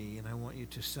love to me, and I want you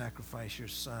to sacrifice your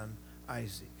son,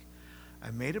 Isaac.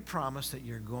 I made a promise that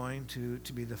you're going to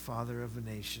be the father of a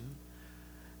nation,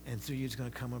 and through you is going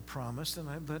to come a promise.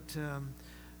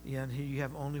 And here you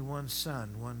have only one son,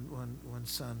 one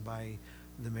son by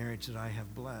the marriage that I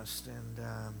have blessed. And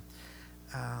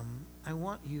I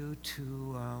want you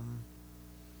to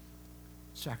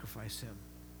sacrifice him.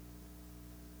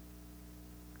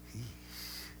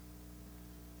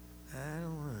 I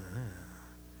don't want to.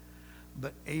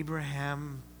 But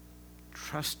Abraham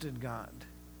trusted God.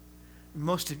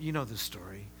 Most of you know the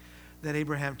story. That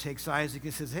Abraham takes Isaac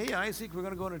and says, hey, Isaac, we're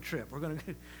going to go on a trip. It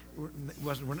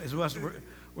wasn't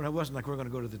like we're going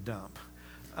to go to the dump.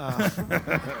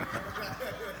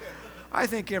 I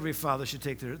think every father should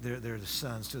take their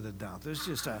sons to the dump.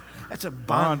 That's a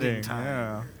bonding time.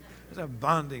 Yeah. It's a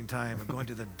bonding time of going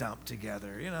to the dump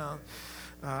together, you know.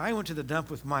 I went to the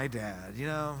dump with my dad, you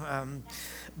know.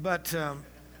 But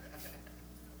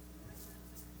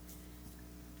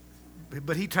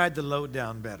he tried the load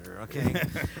down better, okay?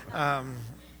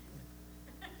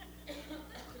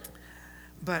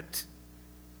 But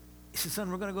he said, son,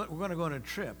 we're going to go on a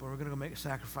trip, or we're going to go make a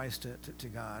sacrifice to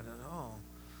God. And,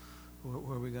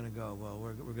 where are we going to go? Well,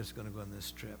 we're just going to go on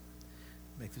this trip,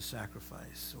 make the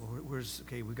sacrifice.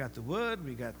 Okay, we got the wood,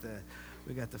 we got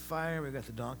the fire, we got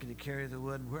the donkey to carry the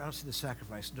wood. We're out to the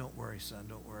sacrifice. Don't worry, son,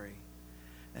 don't worry.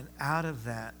 And out of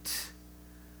that,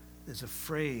 there's a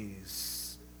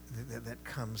phrase that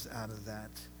comes out of that.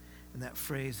 And that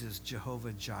phrase is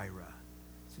Jehovah Jireh.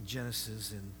 It's in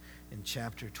Genesis in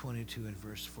chapter 22 and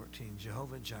verse 14.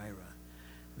 Jehovah Jireh.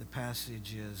 The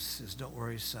passage is don't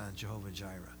worry, son, Jehovah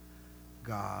Jireh.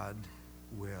 God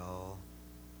will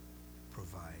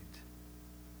provide.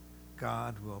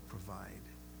 God will provide.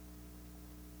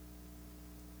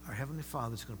 Our Heavenly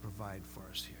Father is going to provide for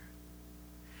us here.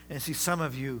 And see, some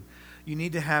of you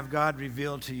need to have God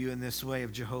revealed to you in this way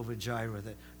of Jehovah Jireh,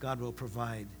 that God will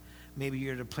provide. Maybe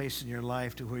you're at a place in your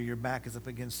life to where your back is up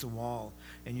against the wall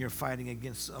and you're fighting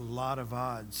against a lot of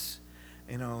odds,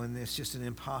 you know, and it's just an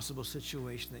impossible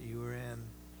situation that you are in.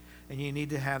 And you need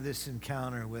to have this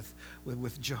encounter with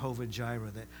Jehovah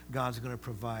Jireh, that God's going to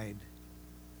provide.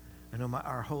 I know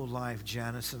our whole life,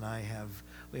 Janice and I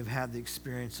we've had the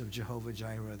experience of Jehovah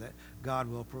Jireh, that God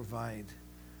will provide.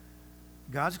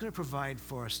 God's going to provide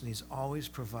for us, and he's always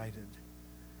provided.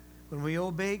 When we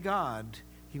obey God,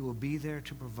 he will be there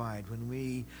to provide. When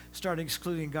we start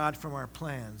excluding God from our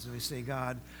plans, and we say,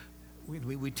 God,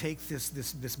 we take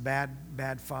this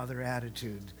bad father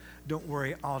attitude. Don't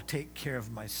worry, I'll take care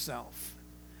of myself.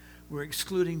 We're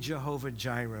excluding Jehovah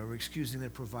Jireh. We're excusing the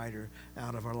provider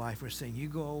out of our life. We're saying, you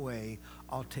go away,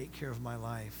 I'll take care of my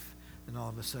life. And all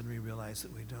of a sudden we realize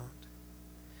that we don't.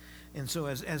 And so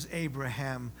as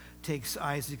Abraham takes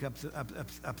Isaac up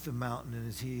the mountain, and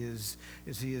as he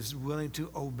is willing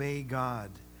to obey God,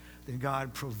 then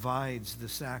God provides the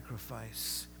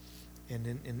sacrifice. And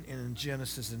in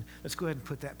Genesis, and let's go ahead and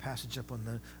put that passage up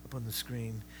on the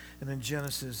screen. And in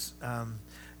Genesis,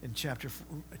 in chapter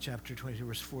 22,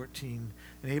 verse 14,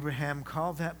 and Abraham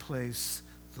called that place,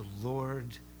 the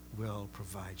Lord will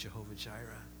provide, Jehovah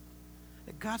Jireh.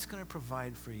 That God's going to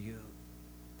provide for you.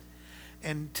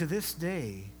 And to this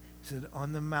day, he said,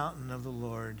 on the mountain of the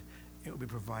Lord, it will be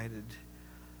provided.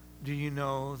 Do you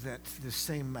know that the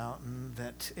same mountain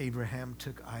that Abraham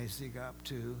took Isaac up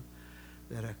to,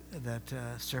 that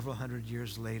several hundred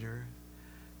years later,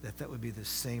 that would be the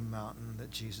same mountain that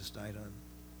Jesus died on?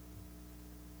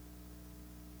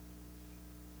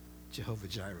 Jehovah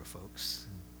Jireh, folks.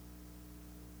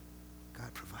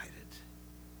 God provided.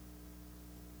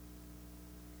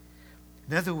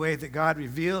 Another way that God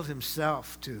revealed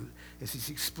himself to, as he's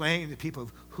explaining to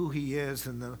people who he is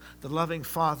and the loving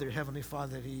Father, Heavenly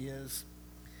Father that he is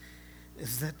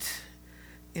that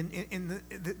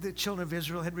the children of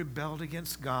Israel had rebelled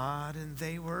against God, and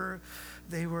they were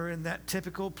in that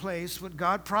typical place. What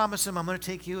God promised them, I'm going to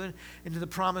take you into the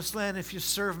promised land. If you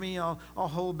serve me, I'll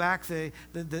hold back the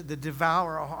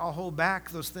devourer. I'll hold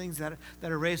back those things that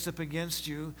are raised up against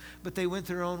you. But they went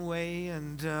their own way,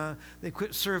 and they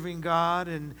quit serving God,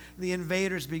 and the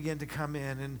invaders began to come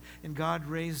in, and God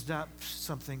raised up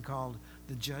something called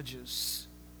the judges.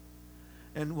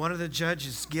 And one of the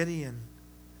judges, Gideon,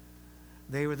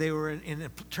 They were in a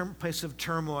place of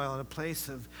turmoil, in a place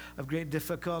of great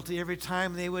difficulty. Every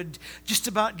time they would just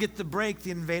about get the break,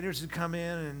 the invaders would come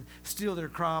in and steal their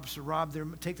crops, or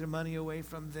take their money away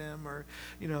from them, or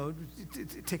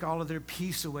take all of their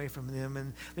peace away from them.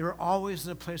 And they were always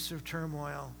in a place of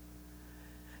turmoil.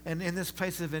 And in this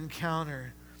place of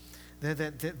encounter,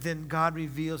 then God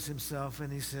reveals himself,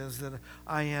 and he says that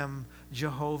I am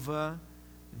Jehovah.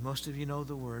 And most of you know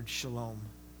the word shalom.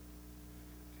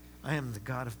 I am the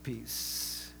God of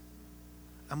peace.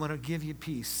 I'm going to give you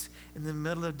peace in the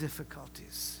middle of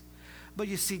difficulties. But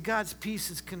you see, God's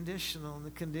peace is conditional, and the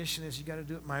condition is you got to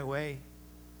do it my way.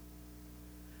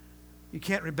 You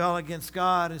can't rebel against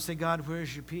God and say, God,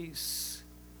 where's your peace?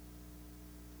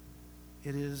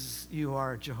 It is, you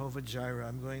are Jehovah Jireh.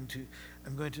 I'm going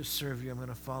to serve you. I'm going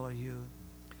to follow you.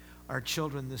 Our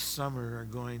children this summer are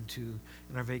going to,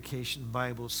 in our vacation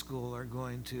Bible school, are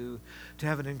going to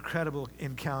have an incredible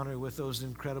encounter with those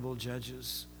incredible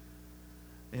judges.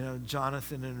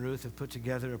 Jonathan and Ruth have put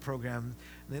together a program.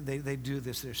 They do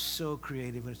this. They're so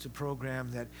creative, and it's a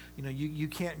program that, you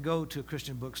can't go to a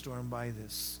Christian bookstore and buy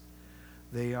this.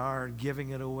 They are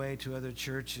giving it away to other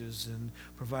churches and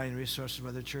providing resources for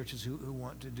other churches who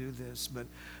want to do this. But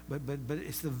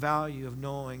it's the value of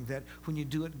knowing that when you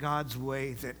do it God's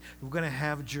way, that we're going to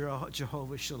have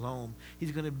Jehovah Shalom.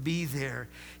 He's going to be there.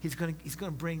 He's going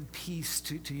to bring peace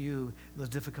to you in those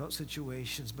difficult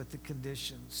situations. But the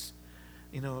conditions,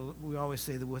 we always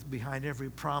say that behind every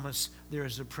promise there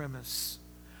is a premise.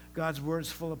 God's word is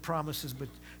full of promises, but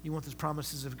you want those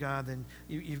promises of God, then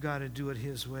you've got to do it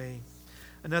his way.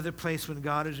 Another place when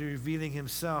God is revealing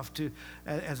himself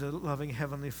as a loving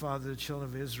heavenly Father to the children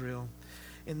of Israel.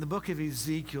 In the book of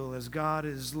Ezekiel, as God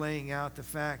is laying out the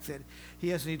fact that he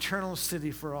has an eternal city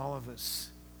for all of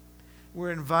us. We're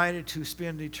invited to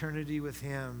spend eternity with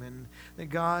him, and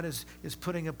that God is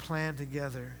putting a plan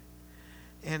together.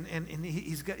 And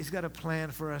he's got a plan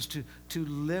for us to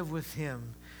live with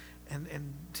him.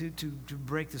 And to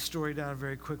break the story down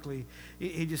very quickly,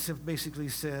 he just basically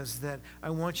says that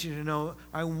I want you to know,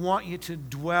 I want you to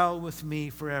dwell with me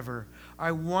forever.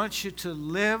 I want you to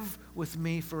live with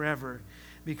me forever,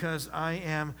 because I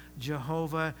am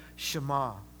Jehovah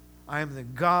Shammah. I am the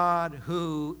God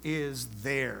who is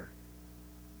there.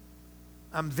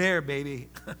 I'm there, baby.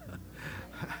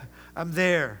 I'm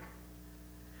there.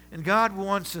 And God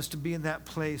wants us to be in that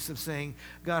place of saying,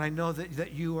 God, I know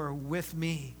that you are with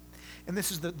me. And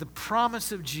this is the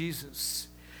promise of Jesus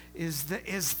is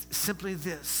simply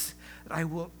this, that I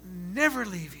will never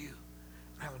leave you.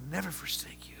 I will never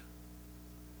forsake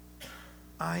you.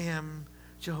 I am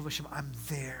Jehovah Shammah. I'm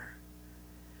there.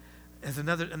 As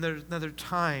another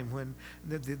time when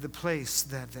the place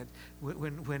that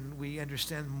when we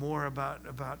understand more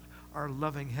about our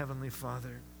loving Heavenly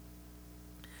Father.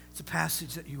 It's a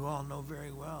passage that you all know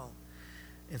very well.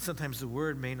 And sometimes the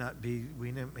word may not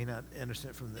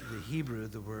understand from the Hebrew,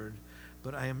 the word,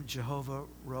 but I am Jehovah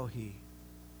Rohi.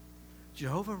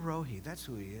 Jehovah Rohi, that's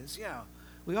who he is. Yeah,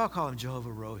 we all call him Jehovah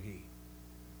Rohi.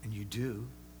 And you do.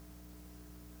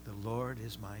 The Lord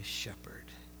is my shepherd.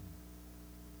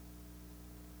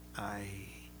 I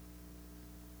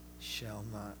shall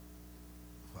not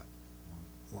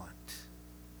want.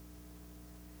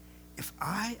 If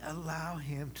I allow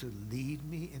him to lead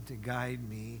me and to guide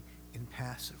me in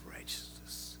passive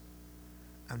righteousness,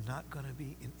 I'm not going to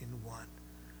be in want.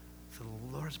 For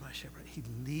the Lord is my shepherd. He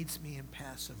leads me in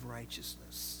passive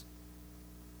righteousness.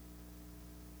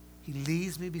 He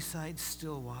leads me beside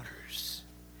still waters.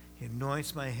 He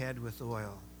anoints my head with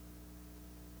oil.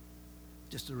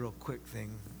 Just a real quick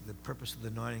thing. The purpose of the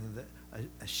anointing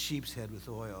a sheep's head with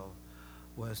oil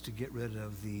was to get rid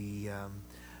of the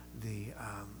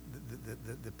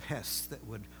pests that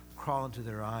would crawl into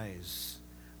their eyes,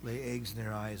 lay eggs in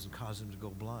their eyes, and cause them to go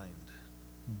blind.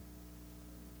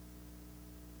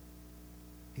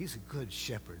 He's a good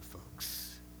shepherd,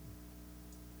 folks.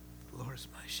 The Lord is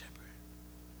my shepherd.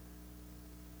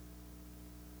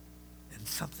 And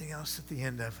something else at the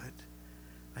end of it.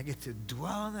 I get to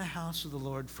dwell in the house of the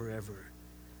Lord forever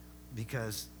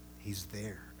because he's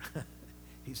there.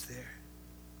 He's there.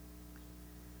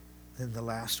 Then the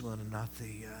last one, and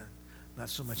not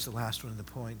so much the last one in the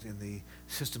point in the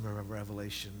system of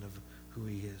revelation of who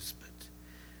he is, but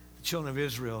the children of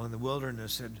Israel in the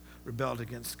wilderness had rebelled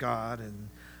against God, and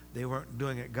they weren't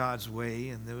doing it God's way,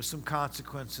 and there was some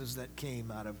consequences that came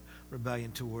out of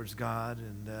rebellion towards God,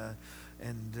 and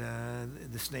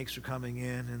the snakes were coming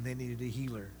in, and they needed a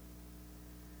healer.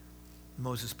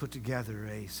 Moses put together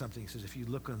something. He says, if you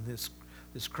look on this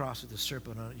cross with the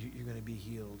serpent on it, you're going to be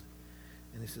healed.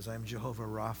 And he says, I'm Jehovah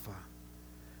Rapha,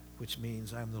 which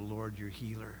means I'm the Lord, your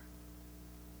healer.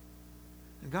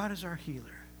 And God is our healer.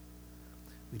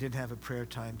 We didn't have a prayer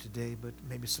time today, but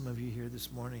maybe some of you here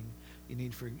this morning, you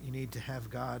need to have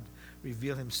God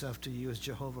reveal himself to you as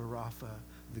Jehovah Rapha,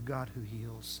 the God who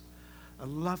heals. A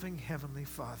loving heavenly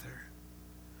Father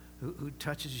who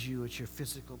touches you at your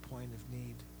physical point of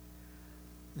need.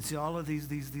 And see, all of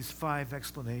these 5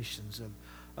 explanations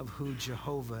of who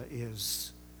Jehovah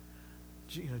is.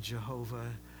 Jehovah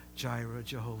Jireh,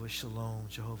 Jehovah Shalom,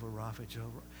 Jehovah Rapha,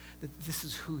 this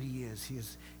is who he is. He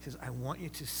says, I want you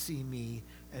to see me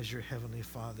as your heavenly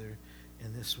Father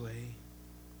in this way.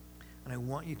 And I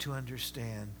want you to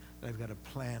understand that I've got a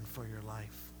plan for your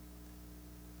life.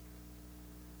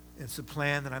 It's a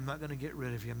plan that I'm not going to get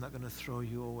rid of you. I'm not going to throw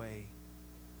you away.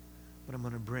 But I'm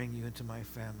going to bring you into my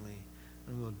family,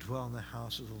 and we'll dwell in the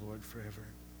house of the Lord forever.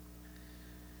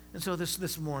 And so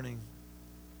this morning,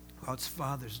 well, it's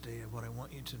Father's Day, and what I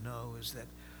want you to know is that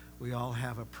we all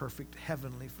have a perfect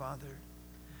heavenly Father.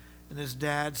 And as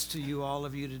dads to you, all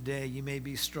of you today, you may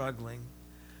be struggling.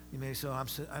 You may say, I'm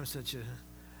such a,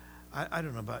 I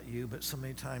don't know about you, but so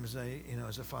many times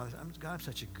as a father, I'm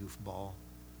such a goofball.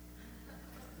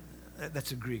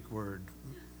 That's a Greek word.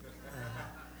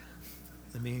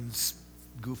 It means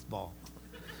goofball.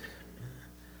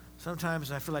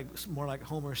 Sometimes I feel like more like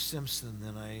Homer Simpson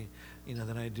than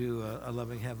I do a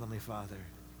loving heavenly Father.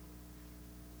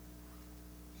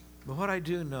 But what I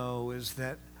do know is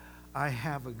that I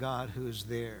have a God who is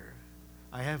there.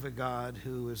 I have a God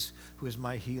who is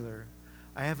my healer.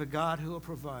 I have a God who will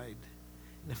provide.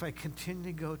 And if I continue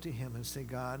to go to him and say,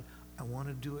 God, I want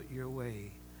to do it your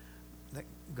way, that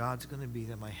God's going to be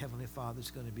there. My heavenly Father's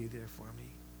going to be there for me.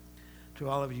 To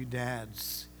all of you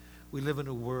dads, we live in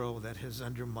a world that has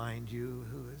undermined you,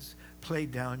 who has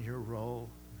played down your role,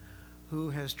 who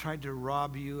has tried to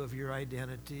rob you of your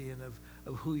identity and of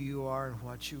who you are and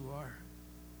what you are.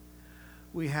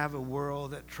 We have a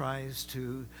world that tries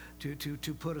to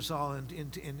put us all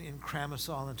and cram us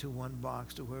all into one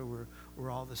box to where we're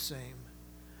all the same.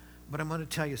 But I'm going to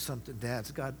tell you something,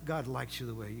 dads. God likes you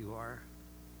the way you are.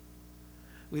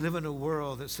 We live in a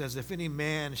world that says if any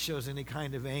man shows any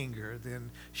kind of anger,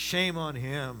 then shame on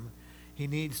him. He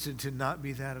needs to not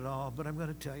be that at all. But I'm going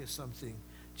to tell you something.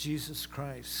 Jesus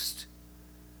Christ,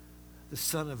 the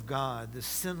Son of God, the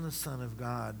sinless Son of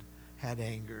God, had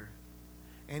anger.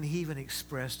 And he even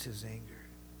expressed his anger.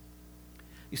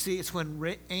 You see, it's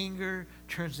when anger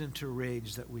turns into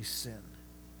rage that we sin.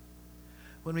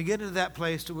 When we get into that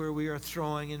place to where we are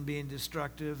throwing and being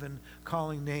destructive and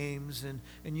calling names and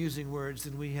using words,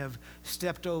 then we have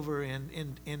stepped over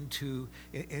into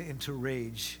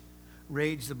rage.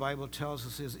 Rage, the Bible tells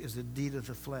us, is a deed of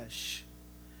the flesh.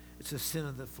 It's a sin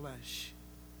of the flesh.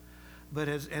 But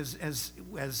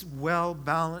as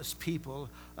well-balanced people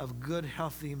of good,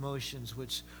 healthy emotions,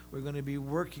 which we're going to be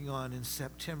working on in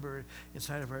September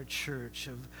inside of our church,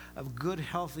 of good,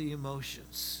 healthy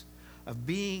emotions, of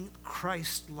being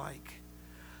Christ-like,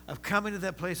 of coming to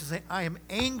that place and saying, I am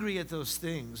angry at those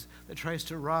things that tries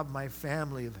to rob my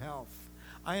family of health.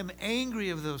 I am angry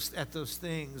at those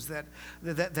things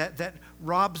that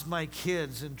robs my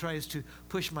kids and tries to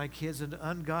push my kids into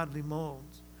ungodly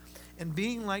molds. And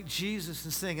being like Jesus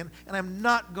and saying, and I'm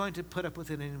not going to put up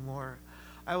with it anymore.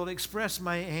 I will express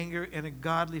my anger in a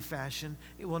godly fashion.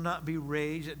 It will not be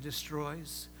rage that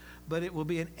destroys, but it will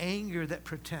be an anger that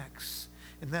protects.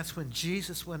 And that's when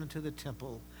Jesus went into the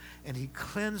temple and he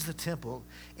cleansed the temple,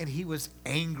 and he was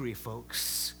angry,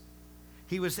 folks.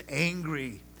 He was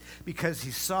angry because he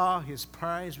saw his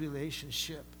prized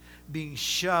relationship being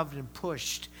shoved and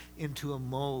pushed into a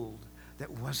mold that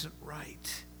wasn't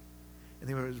right. And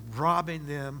they were robbing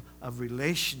them of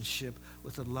relationship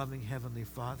with a loving heavenly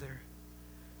Father.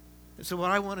 And so what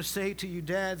I want to say to you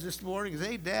dads this morning is,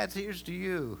 hey dads, here's to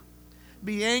you.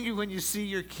 Be angry when you see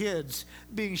your kids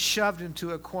being shoved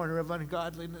into a corner of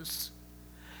ungodliness.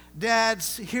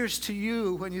 Dads, here's to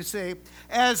you when you say,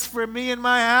 as for me and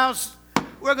my house,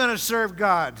 we're going to serve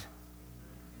God.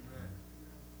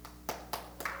 Amen.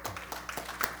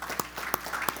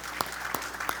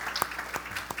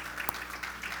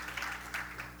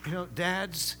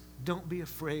 Dads, don't be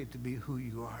afraid to be who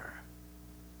you are.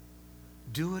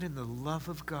 Do it in the love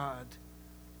of God.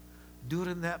 Do it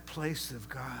in that place of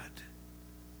God.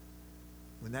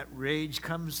 When that rage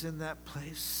comes in that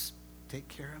place, take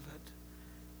care of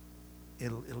it.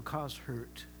 It'll cause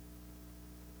hurt.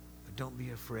 But don't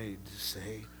be afraid to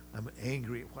say, I'm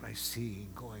angry at what I see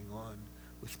going on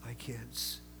with my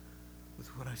kids,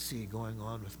 with what I see going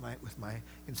on with my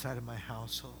inside of my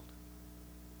household.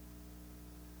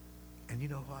 And you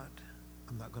know what?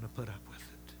 I'm not going to put up with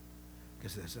it.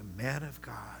 Because as a man of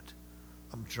God,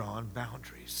 I'm drawing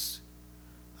boundaries.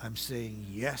 I'm saying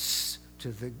yes to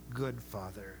the good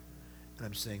father, and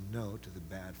I'm saying no to the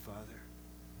bad father.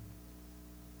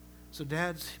 So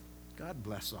dads, God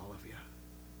bless all of you.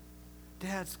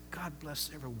 Dads, God bless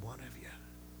every one of you.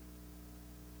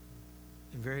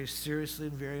 And very seriously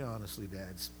and very honestly,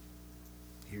 dads,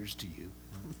 here's to you.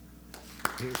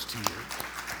 Here's to you.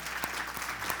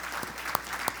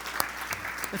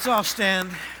 Let's all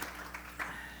stand.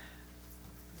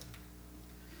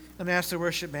 I'm going to ask the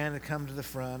worship band to come to the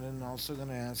front, and also going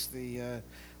to ask the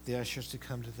ushers to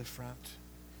come to the front.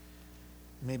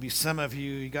 Maybe some of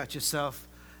you got yourself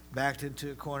backed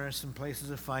into a corner, some places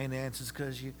of finances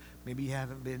because maybe you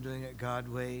haven't been doing it God's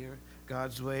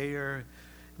way, or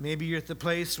maybe you're at the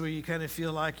place where you kind of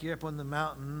feel like you're up on the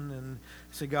mountain and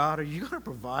say, God, are you going to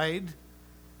provide?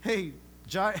 Hey,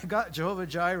 God, Jehovah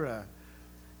Jireh,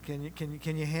 can you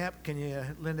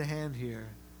lend a hand here?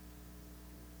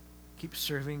 Keep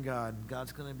serving God.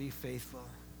 God's going to be faithful.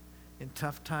 In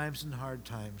tough times and hard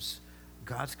times,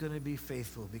 God's going to be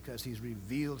faithful because he's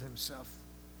revealed himself.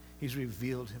 He's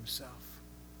revealed himself.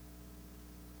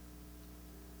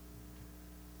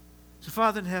 So,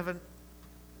 Father in heaven,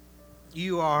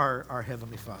 you are our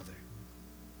Heavenly Father.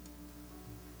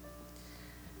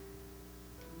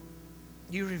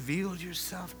 You revealed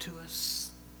yourself to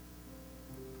us.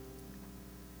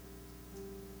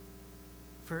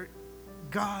 For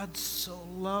God so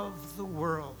loved the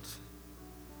world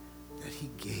that he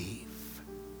gave.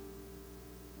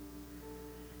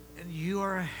 And you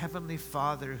are a Heavenly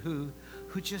Father who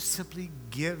just simply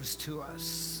gives to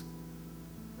us.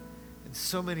 And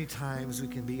so many times we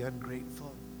can be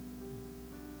ungrateful.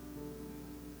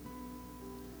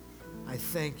 I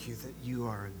thank you that you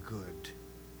are a good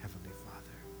Heavenly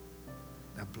Father.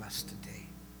 Now bless today.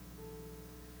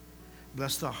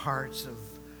 Bless the hearts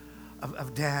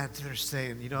of dads that are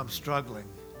saying, I'm struggling.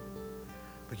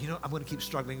 But I'm going to keep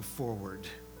struggling forward.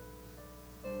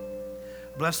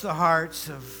 Bless the hearts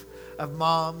of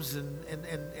moms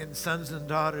and sons and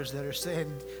daughters that are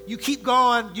saying, you keep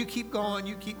going, you keep going,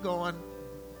 you keep going.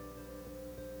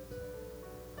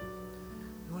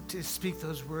 We want to speak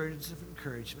those words of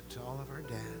encouragement to all of our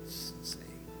dads and say,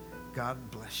 God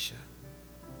bless you.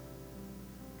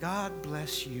 God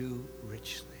bless you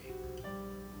richly.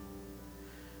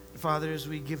 Father, as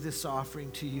we give this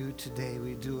offering to you today,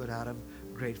 we do it out of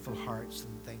grateful hearts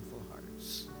and thankful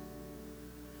hearts.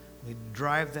 We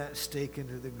drive that stake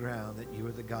into the ground that you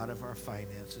are the God of our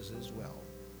finances as well.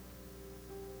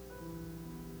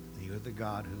 You are the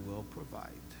God who will provide.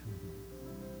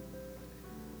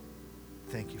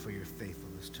 Thank you for your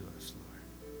faithfulness to us, Lord.